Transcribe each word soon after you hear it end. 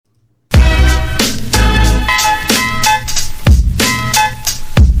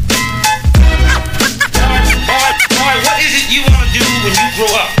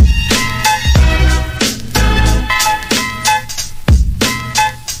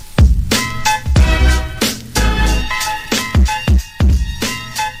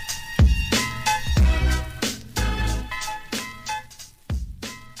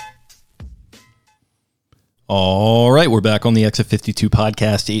All right, we're back on the Exit 52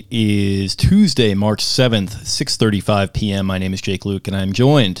 podcast. It is Tuesday, March 7th, 6:35 p.m. My name is Jake Luke, and I'm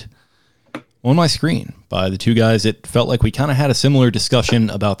joined on my screen by the two guys that felt like we kind of had a similar discussion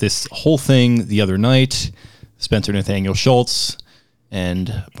about this whole thing the other night, Spencer Nathaniel Schultz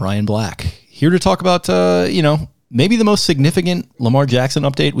and Brian Black. Here to talk about, maybe the most significant Lamar Jackson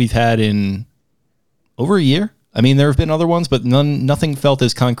update we've had in over a year. I mean, there have been other ones, but nothing felt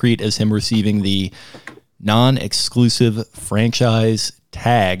as concrete as him receiving the non-exclusive franchise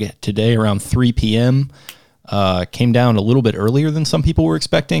tag today around 3 p.m. Came down a little bit earlier than some people were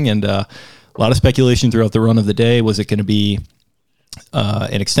expecting, and a lot of speculation throughout the run of the day. Was it going to be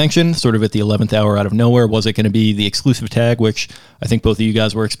an extension sort of at the 11th hour out of nowhere? Was it going to be the exclusive tag, which I think both of you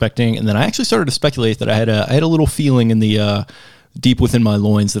guys were expecting? And then I actually started to speculate that I had a little feeling in the deep within my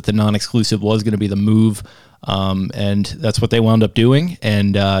loins that the non-exclusive was going to be the move. And that's what they wound up doing.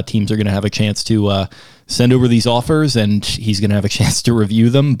 And teams are going to have a chance to send over these offers, and he's going to have a chance to review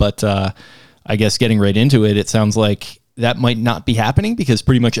them. But I guess getting right into it, it sounds like that might not be happening because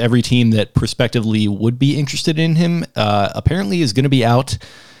pretty much every team that prospectively would be interested in him apparently is going to be out.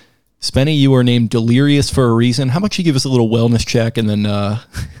 Spenny, you are named delirious for a reason. How about you give us a little wellness check and then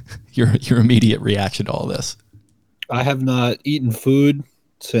your immediate reaction to all this? I have not eaten food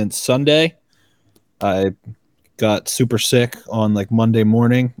since Sunday. I got super sick on like Monday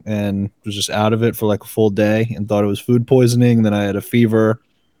morning and was just out of it for like a full day and thought it was food poisoning. Then I had a fever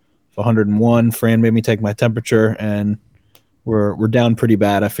of 101. Fran made me take my temperature, and we're down pretty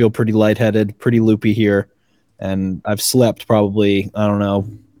bad. I feel pretty lightheaded, pretty loopy here, and I've slept probably,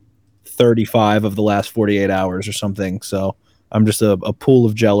 35 of the last 48 hours or something. So I'm just a pool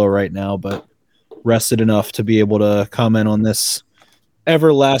of jello right now, but rested enough to be able to comment on this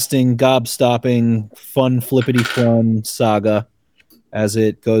everlasting, gob-stopping, fun, flippity-fun saga as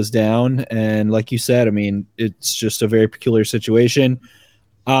it goes down. And like you said, I mean, it's just a very peculiar situation.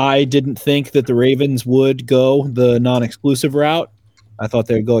 I didn't think that the Ravens would go the non-exclusive route. I thought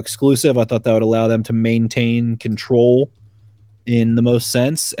they would go exclusive. I thought that would allow them to maintain control in the most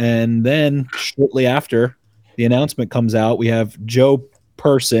sense. And then shortly after the announcement comes out, we have Joe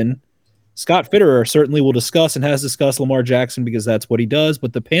Person. Scott Fitterer certainly will discuss and has discussed Lamar Jackson because that's what he does,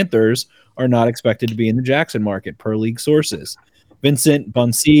 but the Panthers are not expected to be in the Jackson market per league sources. Vincent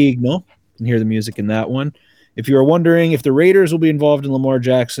Bonsigno, you can hear the music in that one. If you are wondering if the Raiders will be involved in Lamar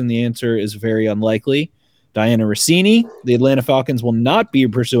Jackson, the answer is very unlikely. Diana Rossini, the Atlanta Falcons will not be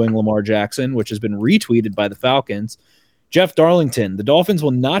pursuing Lamar Jackson, which has been retweeted by the Falcons. Jeff Darlington, the Dolphins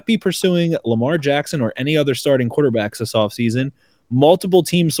will not be pursuing Lamar Jackson or any other starting quarterbacks this offseason. Multiple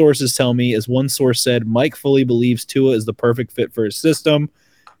team sources tell me, as one source said, Mike fully believes Tua is the perfect fit for his system.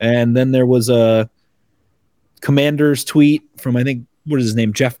 And then there was a Commander's tweet from, I think, what is his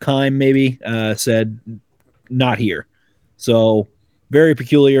name? Jeff Kime, maybe, said, not here. So very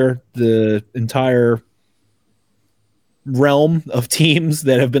peculiar. The entire realm of teams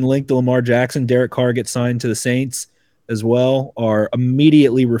that have been linked to Lamar Jackson, Derek Carr gets signed to the Saints as well, are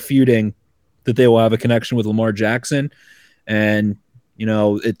immediately refuting that they will have a connection with Lamar Jackson. And,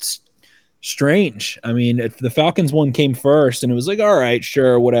 it's strange. I mean, if the Falcons one came first and it was like, all right,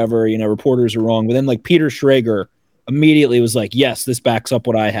 sure, whatever, reporters are wrong. But then like Peter Schrager immediately was like, yes, this backs up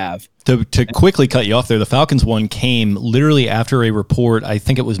what I have. To quickly cut you off there, the Falcons one came literally after a report. I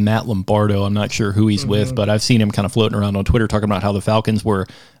think it was Matt Lombardo. I'm not sure who he's with, but I've seen him kind of floating around on Twitter talking about how the Falcons were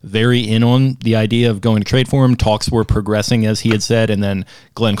very in on the idea of going to trade for him. Talks were progressing, as he had said, and then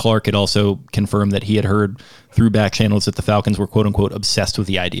Glenn Clark had also confirmed that he had heard through back channels that the Falcons were quote unquote obsessed with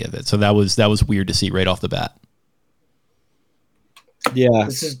the idea of it. So that was weird to see right off the bat. Yeah.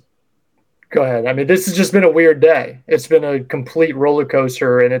 Go ahead. I mean, this has just been a weird day. It's been a complete roller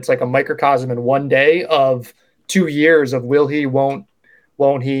coaster, and it's like a microcosm in one day of 2 years of will he, won't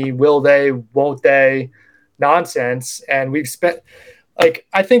he, will they, won't they, nonsense. And we've spent,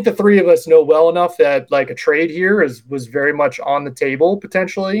 I think the three of us know well enough that a trade here was very much on the table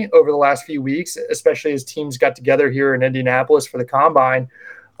potentially over the last few weeks, especially as teams got together here in Indianapolis for the Combine.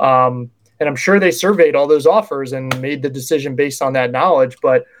 And I'm sure they surveyed all those offers and made the decision based on that knowledge,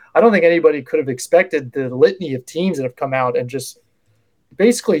 but I don't think anybody could have expected the litany of teams that have come out and just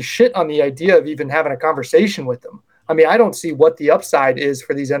basically shit on the idea of even having a conversation with them. I mean, I don't see what the upside is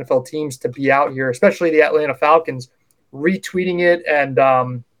for these NFL teams to be out here, especially the Atlanta Falcons, retweeting it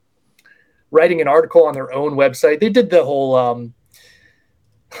and writing an article on their own website. They did the whole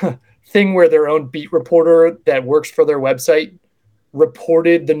thing where their own beat reporter that works for their website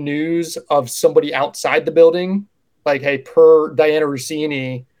reported the news of somebody outside the building. Like, hey, per Diana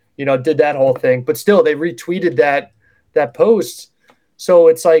Rossini, did that whole thing. But still, they retweeted that post. So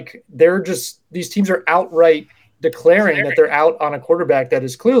it's like these teams are outright declaring that they're out on a quarterback that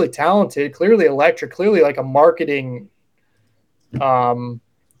is clearly talented, clearly electric, clearly like a marketing,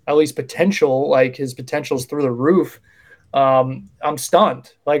 at least potential, like his potential's through the roof. I'm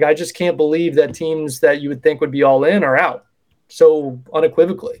stunned. Like, I just can't believe that teams that you would think would be all in are out so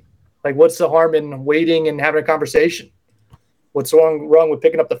unequivocally. Like, what's the harm in waiting and having a conversation? What's wrong with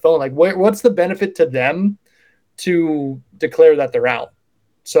picking up the phone? Like, what's the benefit to them to declare that they're out?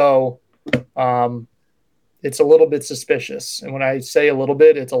 So it's a little bit suspicious. And when I say a little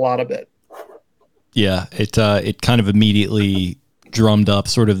bit, it's a lot of it. Yeah, it kind of immediately drummed up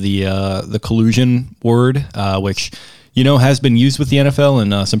sort of the collusion word, which, has been used with the NFL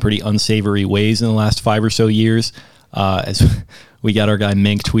in some pretty unsavory ways in the last 5 or so years. As we got our guy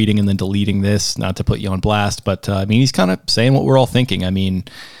Mink tweeting and then deleting this, not to put you on blast, but he's kind of saying what we're all thinking.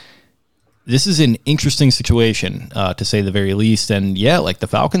 This is an interesting situation, to say the very least. And yeah, like the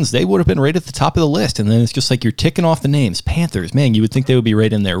Falcons, they would have been right at the top of the list. And then it's just like you're ticking off the names. Panthers, man, you would think they would be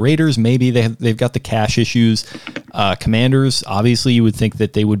right in there. Raiders, maybe they've got the cash issues. Commanders, obviously, you would think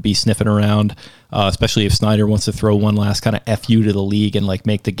that they would be sniffing around, especially if Snyder wants to throw one last kind of FU to the league and like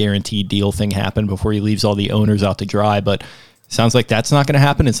make the guaranteed deal thing happen before he leaves all the owners out to dry. But sounds like that's not going to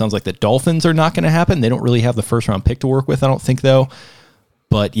happen. It sounds like the Dolphins are not going to happen. They don't really have the first round pick to work with, I don't think, though.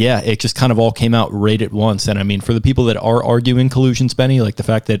 But yeah, it just kind of all came out right at once. And for the people that are arguing collusion, Spenny, like the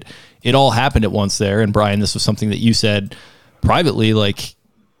fact that it all happened at once there, and Brian, this was something that you said privately, like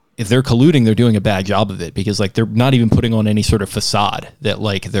if they're colluding, they're doing a bad job of it, because like they're not even putting on any sort of facade that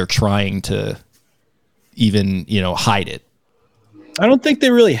like they're trying to even, hide it. I don't think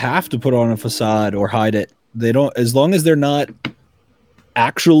they really have to put on a facade or hide it. They don't, as long as they're not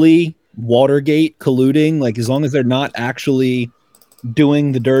actually Watergate colluding, like as long as they're not actually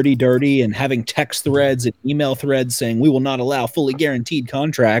doing the dirty and having text threads and email threads saying we will not allow fully guaranteed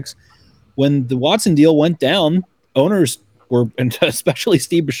contracts. When the Watson deal went down, owners were, and especially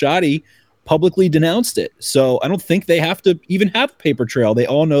Steve Bisciotti, publicly denounced it. So I don't think they have to even have a paper trail. They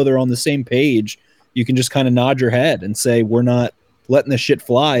all know they're on the same page. You can just kind of nod your head and say, we're not letting this shit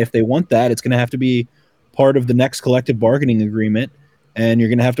fly. If they want that, it's going to have to be part of the next collective bargaining agreement. And you're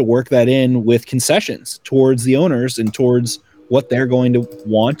going to have to work that in with concessions towards the owners and towards what they're going to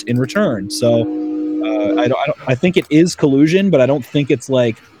want in return. So I think it is collusion, but I don't think it's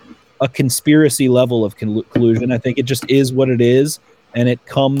like a conspiracy level of collusion. I think it just is what it is, and it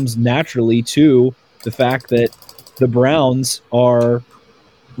comes naturally to the fact that the Browns are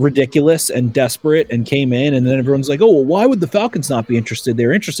ridiculous and desperate and came in, and then everyone's like, oh, well, why would the Falcons not be interested?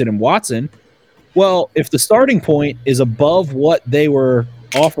 They're interested in Watson. Well, if the starting point is above what they were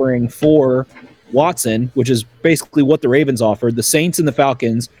offering for Watson, which is basically what the Ravens offered, the Saints and the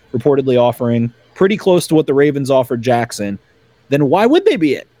Falcons reportedly offering pretty close to what the Ravens offered Jackson, then why would they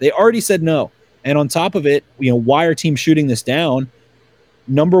be it? They already said no. And on top of it, why are teams shooting this down?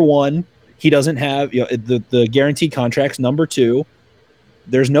 Number one, he doesn't have the guaranteed contracts. Number two,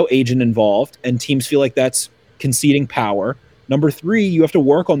 there's no agent involved, and teams feel like that's conceding power. Number three, you have to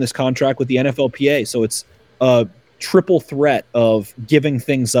work on this contract with the NFLPA, so it's a triple threat of giving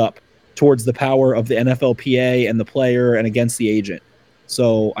things up towards the power of the NFLPA and the player and against the agent.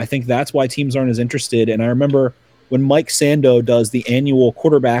 So I think that's why teams aren't as interested. And I remember when Mike Sando does the annual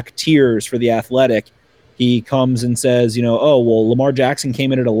quarterback tiers for The Athletic, he comes and says, oh, well, Lamar Jackson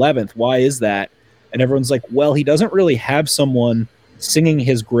came in at 11th. Why is that? And everyone's like, well, he doesn't really have someone singing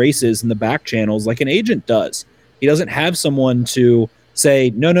his graces in the back channels like an agent does. He doesn't have someone to say,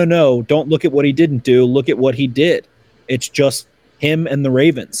 no, don't look at what he didn't do. Look at what he did. It's just him and the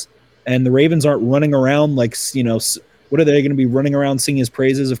Ravens. And the Ravens aren't running around like, what are they going to be running around singing his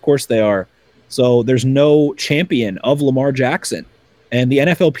praises? Of course they are. So there's no champion of Lamar Jackson. And the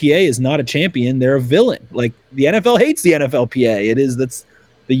NFLPA is not a champion. They're a villain. Like, the NFL hates the NFLPA. That's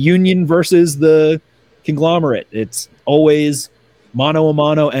the union versus the conglomerate. It's always mano a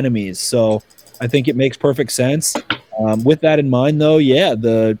mano enemies. So I think it makes perfect sense. With that in mind, though, yeah,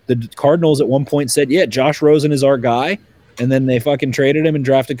 the Cardinals at one point said, yeah, Josh Rosen is our guy. And then they fucking traded him and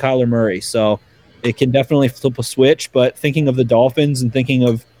drafted Kyler Murray. So it can definitely flip a switch. But thinking of the Dolphins and thinking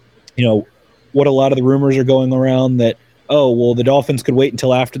of, what a lot of the rumors are going around that, oh, well, the Dolphins could wait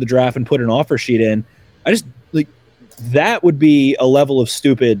until after the draft and put an offer sheet in. I just, like, that would be a level of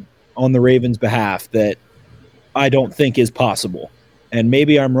stupid on the Ravens' behalf that I don't think is possible. And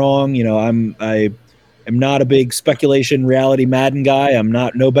maybe I'm wrong. I am not a big speculation reality Madden guy. I'm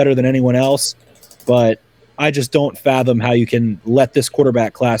not no better than anyone else. But I just don't fathom how you can let this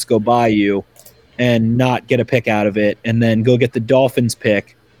quarterback class go by you and not get a pick out of it, and then go get the Dolphins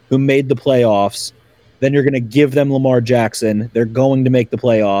pick, who made the playoffs, Then you're going to give them Lamar Jackson. They're going to make the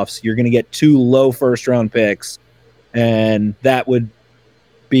playoffs. You're going to get 2 low first-round picks, and that would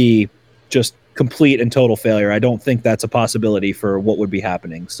be just complete and total failure. I don't think that's a possibility for what would be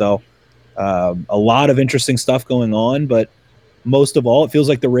happening. So a lot of interesting stuff going on, but most of all, it feels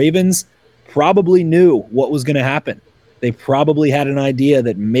like the Ravens probably knew what was going to happen. They probably had an idea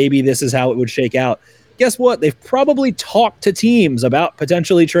that maybe this is how it would shake out. Guess what? They've probably talked to teams about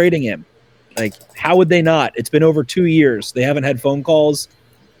potentially trading him. Like, how would they not? It's been over 2 years. They haven't had phone calls.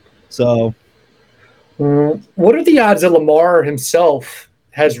 So what are the odds that Lamar himself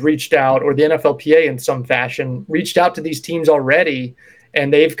has reached out, or the NFLPA in some fashion reached out to these teams already,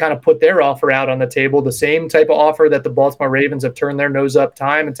 and they've kind of put their offer out on the table, the same type of offer that the Baltimore Ravens have turned their nose up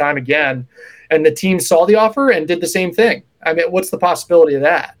time and time again, and the team saw the offer and did the same thing? I mean, what's the possibility of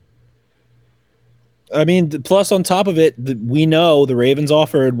that? I mean, plus on top of it, we know the Ravens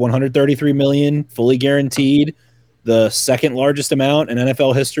offered $133 million fully guaranteed, the second largest amount in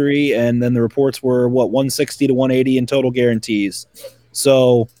NFL history, and then the reports were $160 to $180 in total guarantees.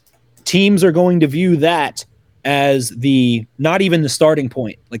 So teams are going to view that as not even the starting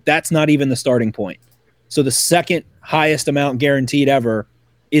point. Like, that's not even the starting point. So the second highest amount guaranteed ever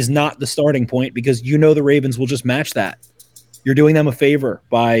is not the starting point, because the Ravens will just match that. You're doing them a favor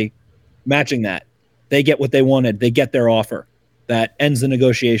by matching that. They get what they wanted. They get their offer. That ends the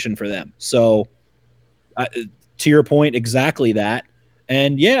negotiation for them. So to your point, exactly that.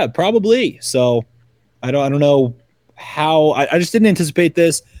 And yeah, probably. So I don't know how. I just didn't anticipate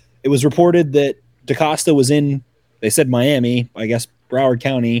this. It was reported that DaCosta was in, they said Miami, I guess Broward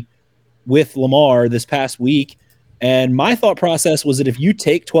County, with Lamar this past week. And my thought process was that if you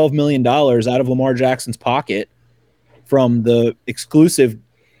take $12 million out of Lamar Jackson's pocket from the exclusive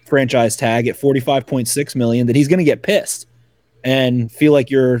franchise tag at $45.6 million, that he's going to get pissed and feel like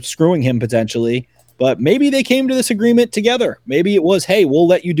you're screwing him potentially. But maybe they came to this agreement together. Maybe it was, hey, we'll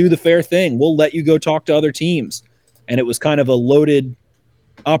let you do the fair thing. We'll let you go talk to other teams. And it was kind of a loaded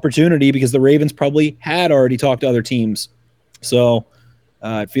opportunity because the Ravens probably had already talked to other teams. So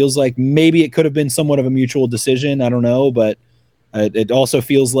it feels like maybe it could have been somewhat of a mutual decision. I don't know, but it also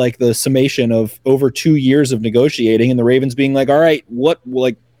feels like the summation of over 2 years of negotiating and the Ravens being like, all right,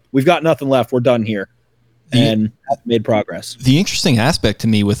 we've got nothing left. We're done here. And made progress. The interesting aspect to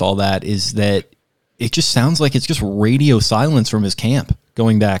me with all that is that it just sounds like it's just radio silence from his camp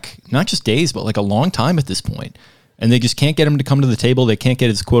going back, not just days, but like a long time at this point. And they just can't get him to come to the table. They can't get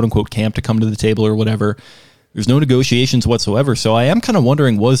his quote unquote camp to come to the table or whatever. There's no negotiations whatsoever. So I am kind of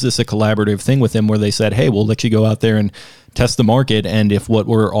wondering, was this a collaborative thing with him where they said, hey, we'll let you go out there and test the market. And if what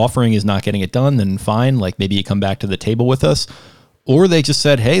we're offering is not getting it done, then fine. Like, maybe you come back to the table with us. Or they just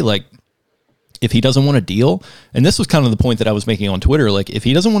said, hey, like, if he doesn't want a deal, and this was kind of the point that I was making on Twitter, like, if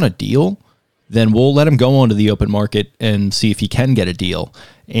he doesn't want a deal, then we'll let him go onto the open market and see if he can get a deal.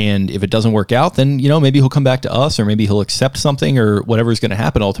 And if it doesn't work out, then, maybe he'll come back to us, or maybe he'll accept something, or whatever is going to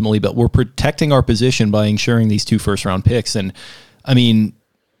happen ultimately. But we're protecting our position by ensuring these 2 first-round picks. And I mean,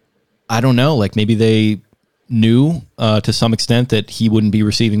 I don't know, like, maybe they knew to some extent that he wouldn't be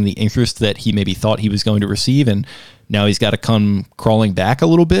receiving the interest that he maybe thought he was going to receive. And now he's got to come crawling back a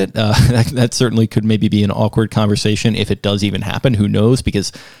little bit. That certainly could maybe be an awkward conversation if it does even happen. Who knows?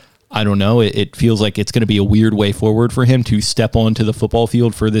 Because I don't know. It feels like it's going to be a weird way forward for him to step onto the football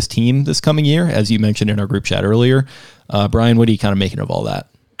field for this team this coming year, as you mentioned in our group chat earlier. Brian, what are you kind of making of all that?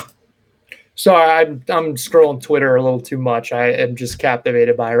 So I'm scrolling Twitter a little too much. I am just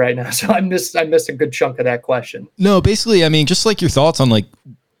captivated by it right now. So I missed a good chunk of that question. No, basically, I mean, just like your thoughts on, like,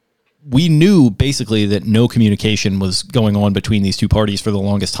 we knew basically that no communication was going on between these two parties for the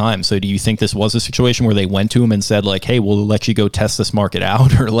longest time. So do you think this was a situation where they went to him and said, like, hey, we'll let you go test this market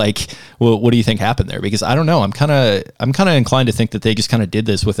out? Or like, well, what do you think happened there? Because I don't know. I'm kind of inclined to think that they just kind of did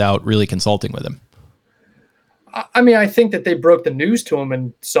this without really consulting with him. I mean, I think that they broke the news to him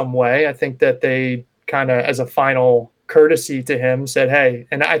in some way. I think that they kind of, as a final courtesy to him, said, hey,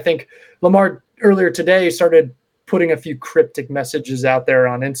 and I think Lamar earlier today started putting a few cryptic messages out there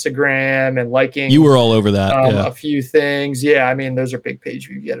on Instagram and liking. You were all over that. A few things. Yeah. I mean, those are big page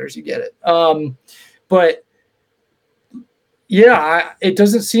view getters. You get it. But yeah, it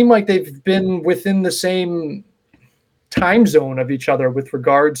doesn't seem like they've been within the same time zone of each other with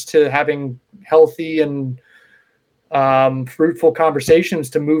regards to having healthy and fruitful conversations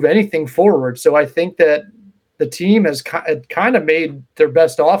to move anything forward. So I think that the team has kind of made their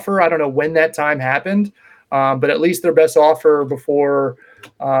best offer. I don't know when that time happened. But at least their best offer before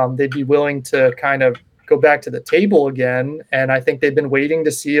they'd be willing to kind of go back to the table again. And I think they've been waiting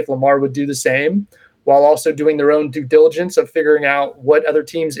to see if Lamar would do the same, while also doing their own due diligence of figuring out what other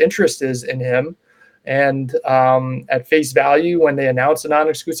teams' interest is in him. And at face value, when they announced a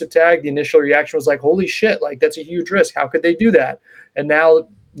non-exclusive tag, the initial reaction was like, holy shit, like that's a huge risk. How could they do that? And now,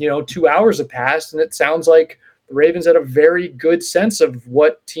 2 hours have passed, and it sounds like the Ravens had a very good sense of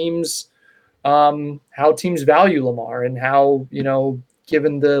what teams, how teams value Lamar, and how,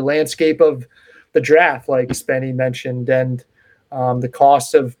 given the landscape of the draft, like Spenny mentioned, and the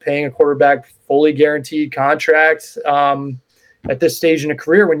cost of paying a quarterback fully guaranteed contract at this stage in a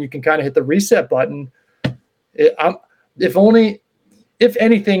career when you can kind of hit the reset button. If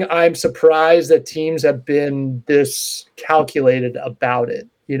anything, I'm surprised that teams have been this calculated about it.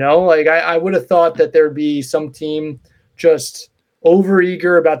 Like I would have thought that there'd be some team just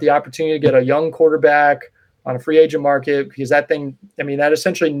overeager about the opportunity to get a young quarterback on a free agent market, because that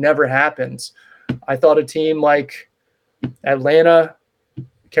essentially never happens. I thought a team like Atlanta,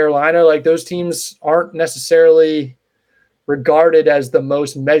 Carolina, like those teams aren't necessarily regarded as the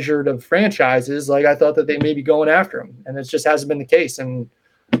most measured of franchises. Like I thought that they may be going after him, and it just hasn't been the case. And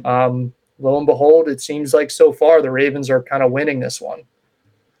lo and behold, it seems like so far the Ravens are kind of winning this one.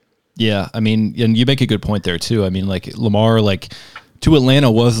 Yeah, I mean, and you make a good point there too. I mean, like Lamar, like to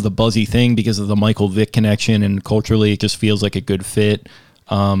Atlanta was the buzzy thing because of the Michael Vick connection, and culturally it just feels like a good fit.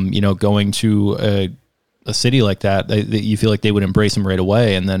 Going to a city like that, you feel like they would embrace him right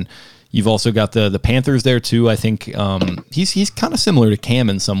away. And then you've also got the Panthers there too. I think he's kind of similar to Cam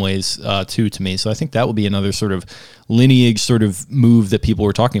in some ways too to me. So I think that would be another sort of lineage sort of move that people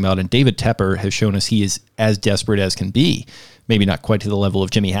were talking about. And David Tepper has shown us he is as desperate as can be. Maybe not quite to the level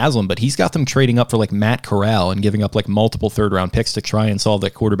of Jimmy Haslam, but he's got them trading up for like Matt Corral and giving up like multiple third-round picks to try and solve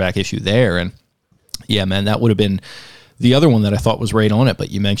that quarterback issue there. And yeah, man, that would have been the other one that I thought was right on it.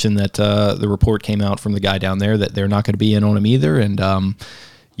 But you mentioned that the report came out from the guy down there that they're not going to be in on him either. And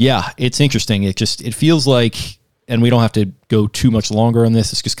yeah, it's interesting. It feels like, and we don't have to go too much longer on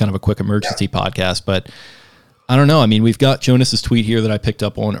this. It's just kind of a quick emergency podcast, but I don't know. I mean, we've got Jonas's tweet here that I picked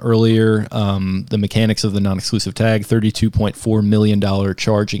up on earlier. The mechanics of the non-exclusive tag, $32.4 million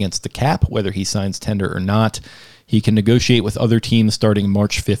charge against the cap, whether he signs tender or not. He can negotiate with other teams starting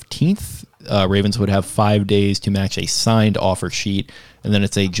March 15th. Ravens would have 5 days to match a signed offer sheet. And then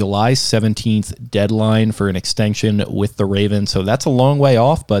it's a July 17th deadline for an extension with the Ravens. So that's a long way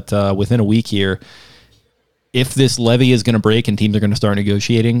off, but within a week here, if this levy is going to break and teams are going to start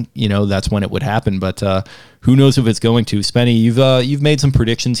negotiating, that's when it would happen. But who knows if it's going to. Spenny, you've made some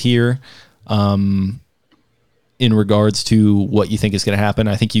predictions here in regards to what you think is going to happen.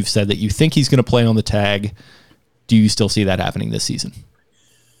 I think you've said that you think he's going to play on the tag. Do you still see that happening this season?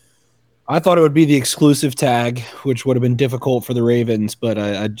 I thought it would be the exclusive tag, which would have been difficult for the Ravens, but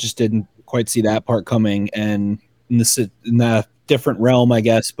I just didn't quite see that part coming. And in the different realm, I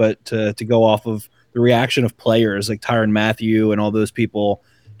guess, but to go off of the reaction of players like Tyrann Mathieu and all those people,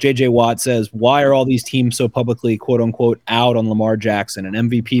 J.J. Watt says, why are all these teams so publicly, quote unquote, out on Lamar Jackson, an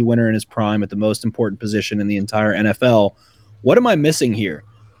MVP winner in his prime at the most important position in the entire NFL? What am I missing here?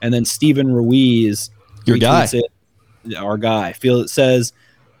 And then Steven Ruiz, your guy, our guy,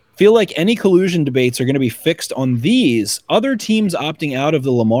 feel like any collusion debates are going to be fixed on these other teams opting out of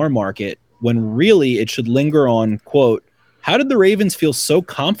the Lamar market, when really it should linger on, quote, how did the Ravens feel so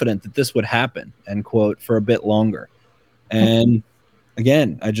confident that this would happen, end quote, for a bit longer? And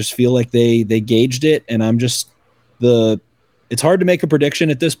again, I just feel like they gauged it, and it's hard to make a prediction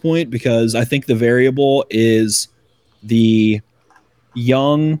at this point because I think the variable is the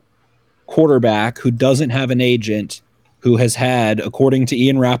young quarterback who doesn't have an agent, who has had, according to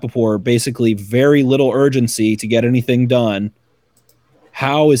Ian Rappaport, basically very little urgency to get anything done.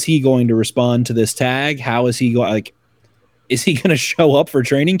 How is he going to respond to this tag? How is he going? Is he going to show up for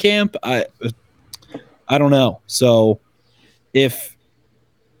training camp? I don't know. So if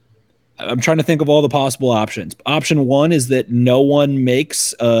I'm trying to think of all the possible options. Option one is that no one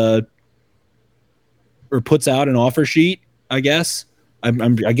makes or puts out an offer sheet, I guess. I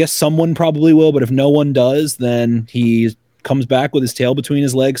guess someone probably will, but if no one does, then he comes back with his tail between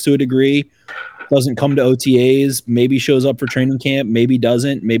his legs to a degree, doesn't come to OTAs, maybe shows up for training camp, maybe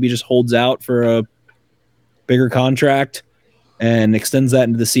doesn't, maybe just holds out for a bigger contract and extends that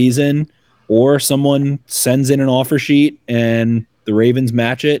into the season, or someone sends in an offer sheet and the Ravens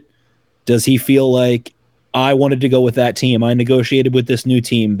match it. Does he feel like, I wanted to go with that team, I negotiated with this new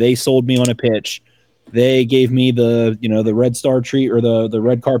team, they sold me on a pitch, they gave me the red star treat or the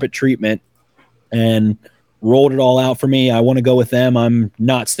red carpet treatment and rolled it all out for me, I want to go with them, I'm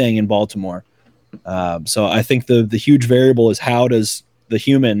not staying in Baltimore. So I think the huge variable is, how does the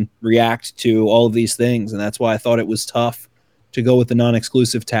human react to all of these things? And that's why I thought it was tough to go with the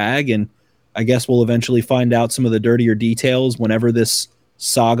non-exclusive tag. And I guess we'll eventually find out some of the dirtier details whenever this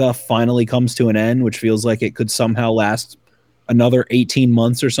saga finally comes to an end, which feels like it could somehow last another 18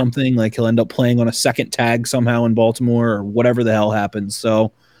 months or something. Like he'll end up playing on a second tag somehow in Baltimore or whatever the hell happens.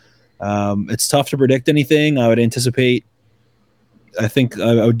 So it's tough to predict anything. I think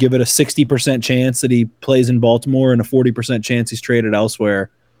I would give it a 60% chance that he plays in Baltimore and a 40% chance he's traded elsewhere.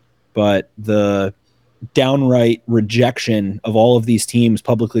 But the downright rejection of all of these teams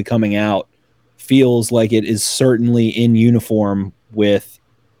publicly coming out feels like it is certainly in uniform with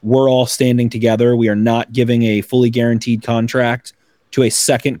we're all standing together. We are not giving a fully guaranteed contract to a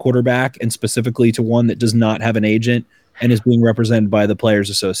second quarterback, and specifically to one that does not have an agent and is being represented by the Players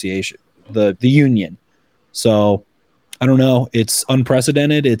Association, the union. So I don't know. It's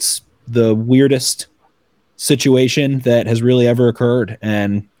unprecedented. It's the weirdest situation that has really ever occurred.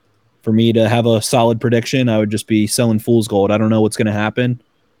 And for me to have a solid prediction, I would just be selling fool's gold. I don't know what's going to happen,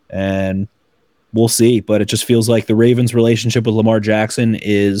 and we'll see. But it just feels like the Ravens' relationship with Lamar Jackson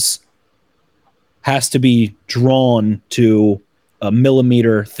has to be drawn to a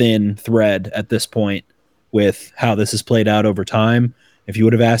millimeter thin thread at this point with how this has played out over time. If you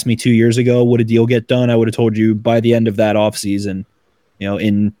would have asked me 2 years ago, would a deal get done? I would have told you by the end of that offseason,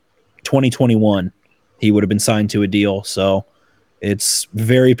 in 2021, he would have been signed to a deal. So it's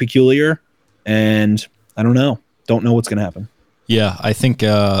very peculiar, and I don't know what's going to happen. Yeah, I think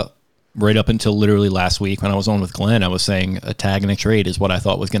right up until literally last week when I was on with Glenn, I was saying a tag and a trade is what I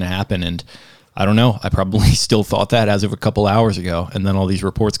thought was going to happen. And I don't know. I probably still thought that as of a couple hours ago. And then all these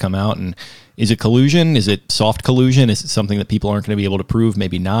reports come out. And is it collusion? Is it soft collusion? Is it something that people aren't going to be able to prove?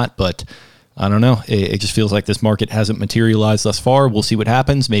 Maybe not. But I don't know. It just feels like this market hasn't materialized thus far. We'll see what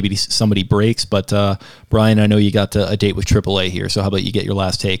happens. Maybe somebody breaks. But Brian, I know you got a date with AAA here. So how about you get your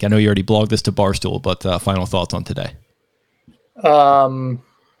last take? I know you already blogged this to Barstool, but final thoughts on today.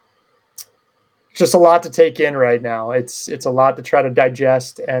 Just a lot to take in right now. It's a lot to try to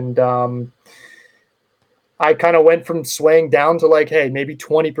digest. And I kind of went from swaying down to like, hey, maybe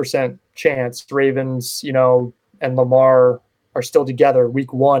 20% chance Ravens, and Lamar are still together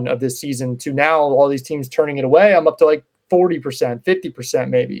week 1 of this season, to now all these teams turning it away. I'm up to like 40%, 50%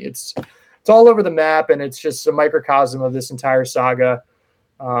 maybe. It's all over the map, and it's just a microcosm of this entire saga.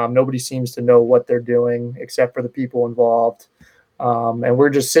 Nobody seems to know what they're doing except for the people involved. And we're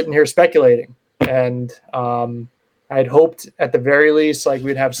just sitting here speculating. And I'd hoped at the very least, like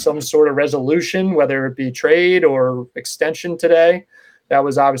we'd have some sort of resolution, whether it be trade or extension today. That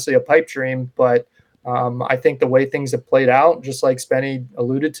was obviously a pipe dream, but I think the way things have played out, just like Spenny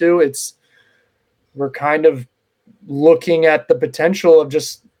alluded to, we're kind of looking at the potential of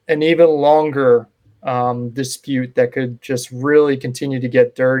just an even longer dispute that could just really continue to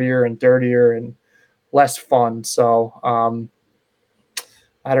get dirtier and dirtier and less fun. So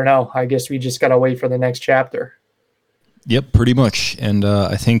I don't know. I guess we just got to wait for the next chapter. Yep, pretty much. And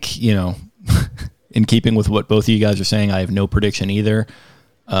I think, in keeping with what both of you guys are saying, I have no prediction either.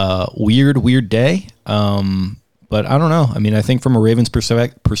 Weird day. But I don't know. I mean, I think from a Ravens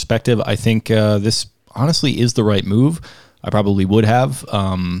perspective, I think this honestly is the right move. I probably would have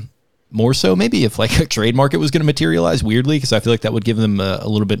more so maybe if like a trade market was going to materialize weirdly, because I feel like that would give them a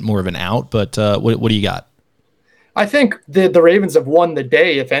little bit more of an out. But what do you got? I think the Ravens have won the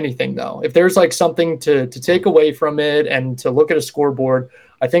day, if anything, though. If there's like something to take away from it and to look at a scoreboard,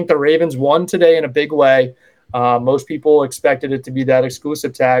 I think the Ravens won today in a big way. Most people expected it to be that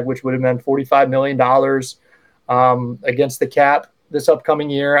exclusive tag, which would have meant $45 million against the cap this upcoming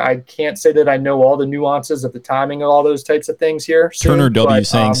year. I can't say that I know all the nuances of the timing of all those types of things here. Turner W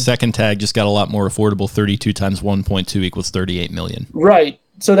saying second tag just got a lot more affordable. 32 times 1.2 equals 38 million. Right.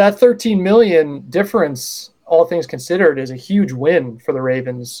 So that 13 million difference, all things considered, is a huge win for the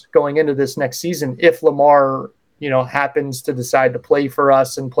Ravens going into this next season. If Lamar, happens to decide to play for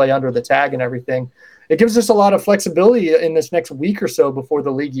us and play under the tag and everything, it gives us a lot of flexibility in this next week or so before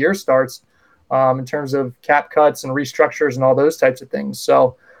the league year starts, in terms of cap cuts and restructures and all those types of things.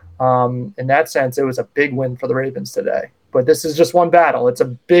 So in that sense, it was a big win for the Ravens today. But this is just one battle. It's a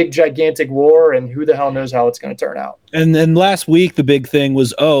big, gigantic war, and who the hell knows how it's going to turn out. And then last week, the big thing was,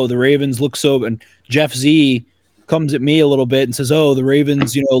 the Ravens look so – and Jeff Z comes at me a little bit and says, the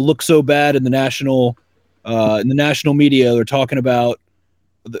Ravens, look so bad in the national media. They're talking about,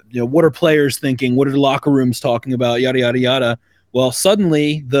 what are players thinking? What are the locker rooms talking about? Yada, yada, yada. Well,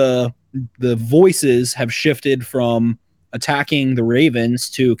 suddenly the voices have shifted from attacking the Ravens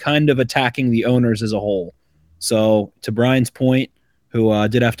to kind of attacking the owners as a whole. So to Brian's point, who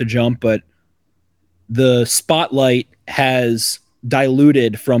did have to jump, but the spotlight has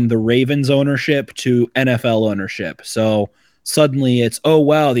diluted from the Ravens ownership to NFL ownership. So suddenly it's, oh,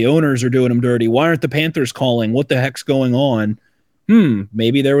 wow, the owners are doing them dirty. Why aren't the Panthers calling? What the heck's going on?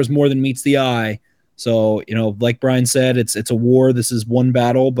 maybe there was more than meets the eye. So, like Brian said, it's a war. This is one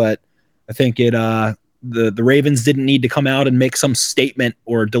battle, but I think the Ravens didn't need to come out and make some statement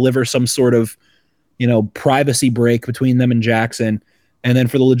or deliver some sort of, privacy break between them and Jackson. And then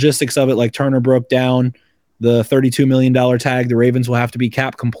for the logistics of it, like Turner broke down, the $32 million tag, the Ravens will have to be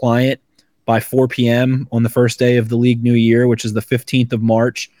cap compliant by 4 p.m. on the first day of the league new year, which is the 15th of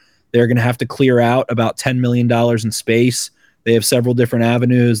March. They're going to have to clear out about $10 million in space. They have several different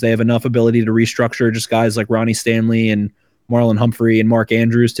avenues. They have enough ability to restructure just guys like Ronnie Stanley and Marlon Humphrey and Mark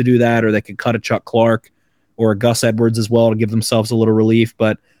Andrews to do that, or they could cut a Chuck Clark or a Gus Edwards as well to give themselves a little relief,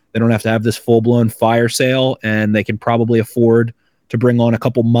 but they don't have to have this full-blown fire sale, and they can probably afford to bring on a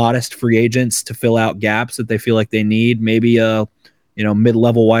couple modest free agents to fill out gaps that they feel like they need. Maybe a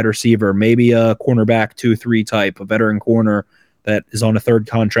mid-level wide receiver, maybe a cornerback 2-3 type, a veteran corner that is on a third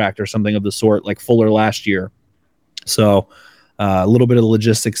contract or something of the sort, like Fuller last year. So a little bit of the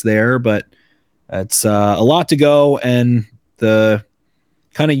logistics there, but it's a lot to go, and the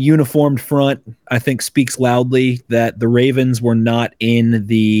kind of uniformed front, I think, speaks loudly that the Ravens were not in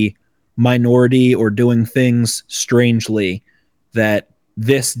the minority or doing things strangely, that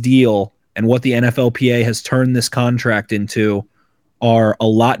this deal and what the NFLPA has turned this contract into are a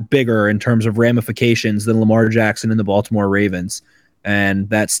lot bigger in terms of ramifications than Lamar Jackson and the Baltimore Ravens. And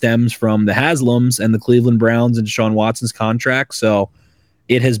that stems from the Haslams and the Cleveland Browns and Deshaun Watson's contract. So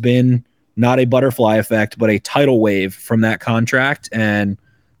it has been not a butterfly effect, but a tidal wave from that contract. And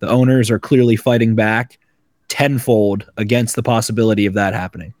the owners are clearly fighting back tenfold against the possibility of that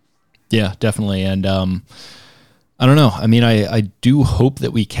happening. Yeah, definitely. And I don't know. I mean, I do hope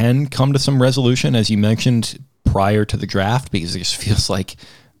that we can come to some resolution, as you mentioned, prior to the draft, because it just feels like,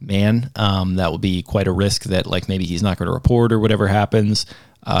 man, that would be quite a risk that like maybe he's not going to report or whatever happens.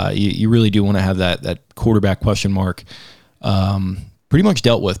 You really do want to have that quarterback question mark pretty much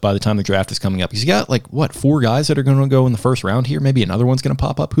dealt with by the time the draft is coming up. Because you got 4 guys that are going to go in the first round here. Maybe another one's going to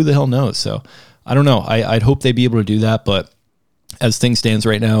pop up. Who the hell knows? So I don't know. I'd hope they'd be able to do that. But as things stands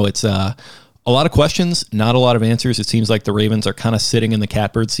right now, it's a lot of questions, not a lot of answers. It seems like the Ravens are kind of sitting in the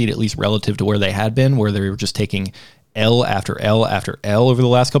catbird seat, at least relative to where they had been, where they were just taking L after L after L over the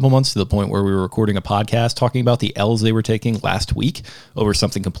last couple months, to the point where we were recording a podcast talking about the L's they were taking last week over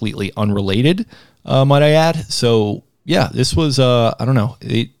something completely unrelated, might I add. So yeah, this was, I don't know.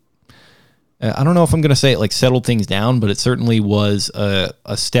 I don't know if I'm going to say it like settled things down, but it certainly was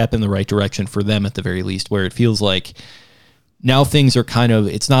a step in the right direction for them at the very least, where it feels like now things are kind of,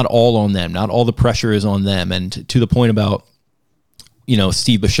 it's not all on them. Not all the pressure is on them. And to the point about,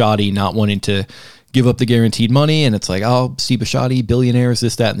 Steve Bisciotti not wanting to give up the guaranteed money. And it's like, oh, Steve Bisciotti, billionaires,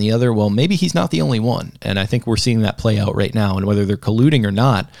 this, that, and the other. Well, maybe he's not the only one. And I think we're seeing that play out right now. And whether they're colluding or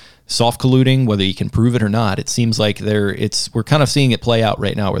not, soft colluding, whether you can prove it or not, it seems like we're kind of seeing it play out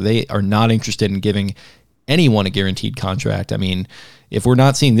right now, where they are not interested in giving anyone a guaranteed contract. I mean, if we're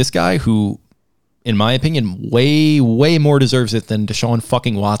not seeing this guy who, in my opinion, way, way more deserves it than Deshaun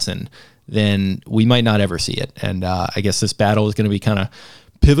fucking Watson, then we might not ever see it. And I guess this battle is going to be kind of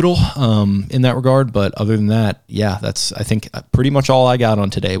pivotal in that regard. But other than that, yeah, that's, I think, pretty much all I got on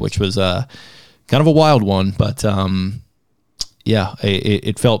today, which was kind of a wild one. But yeah,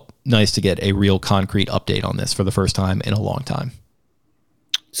 it felt nice to get a real concrete update on this for the first time in a long time.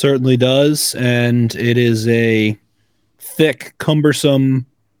 Certainly does. And it is a thick, cumbersome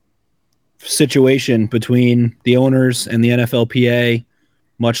situation between the owners and the NFLPA,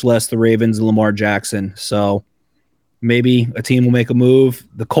 much less the Ravens and Lamar Jackson. So maybe a team will make a move.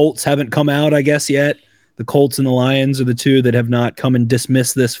 The Colts haven't come out, I guess, yet. The Colts and the Lions are the two that have not come and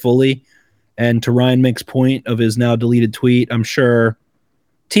dismissed this fully. And to Ryan Mink's point of his now deleted tweet, I'm sure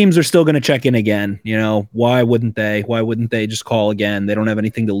teams are still going to check in again. Why wouldn't they? Why wouldn't they just call again? They don't have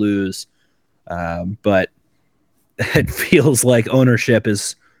anything to lose. But it feels like ownership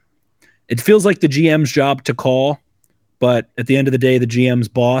is, it feels like the GM's job to call, but at the end of the day, the GM's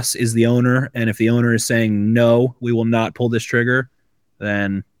boss is the owner. And if the owner is saying, no, we will not pull this trigger,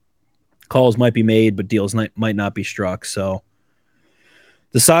 then calls might be made, but deals might not be struck. So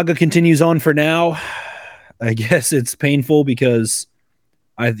the saga continues on for now. I guess it's painful because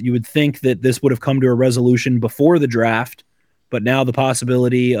you would think that this would have come to a resolution before the draft, but now the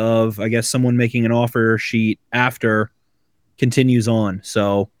possibility of, I guess, someone making an offer sheet after continues on.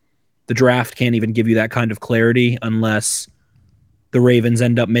 So the draft can't even give you that kind of clarity unless the Ravens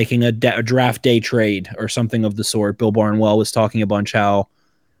end up making a draft day trade or something of the sort. Bill Barnwell was talking a bunch how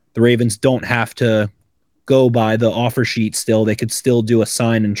the Ravens don't have to go by the offer sheet still. They could still do a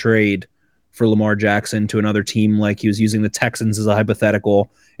sign and trade for Lamar Jackson to another team, like he was using the Texans as a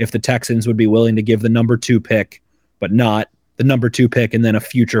hypothetical. If the Texans would be willing to give the number 2 pick, but not the number 2 pick and then a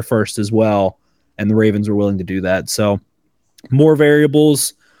future first as well. And the Ravens were willing to do that. So more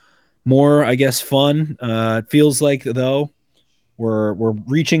variables, more, I guess, fun. It feels like, though, we're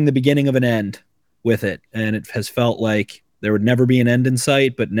reaching the beginning of an end with it. And it has felt like there would never be an end in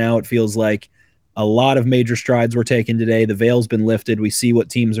sight. But now it feels like a lot of major strides were taken today. The veil's been lifted. We see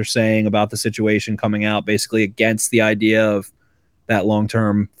what teams are saying about the situation coming out, basically against the idea of that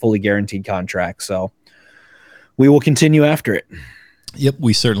long-term, fully guaranteed contract. So we will continue after it. Yep,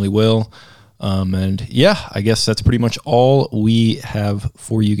 we certainly will. And yeah, I guess that's pretty much all we have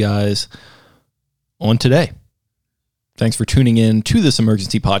for you guys on today. Thanks for tuning in to this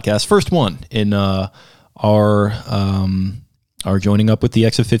emergency podcast. First one in our joining up with the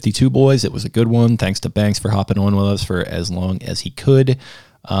Exit 52 boys. It was a good one. Thanks to Banks for hopping on with us for as long as he could. It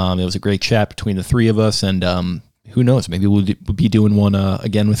was a great chat between the three of us, and who knows, maybe we'll be doing one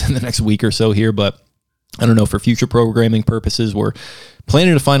again within the next week or so here, but I don't know, for future programming purposes, we're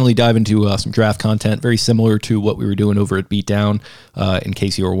planning to finally dive into some draft content, very similar to what we were doing over at Beatdown, in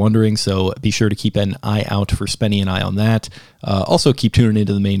case you were wondering. So be sure to keep an eye out for Spenny and I on that. Also, keep tuning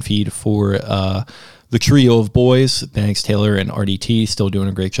into the main feed for the trio of boys, Banks, Taylor, and RDT, still doing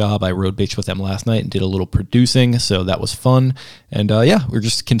a great job. I rode bitch with them last night and did a little producing, so that was fun. And yeah, we're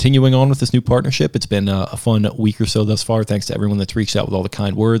just continuing on with this new partnership. It's been a fun week or so thus far. Thanks to everyone that's reached out with all the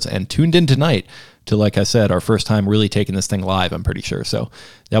kind words and tuned in tonight to, like I said, our first time really taking this thing live, I'm pretty sure. So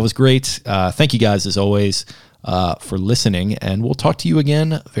that was great. Thank you guys, as always, for listening, and we'll talk to you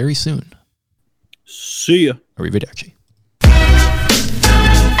again very soon. See ya. Arrivederci.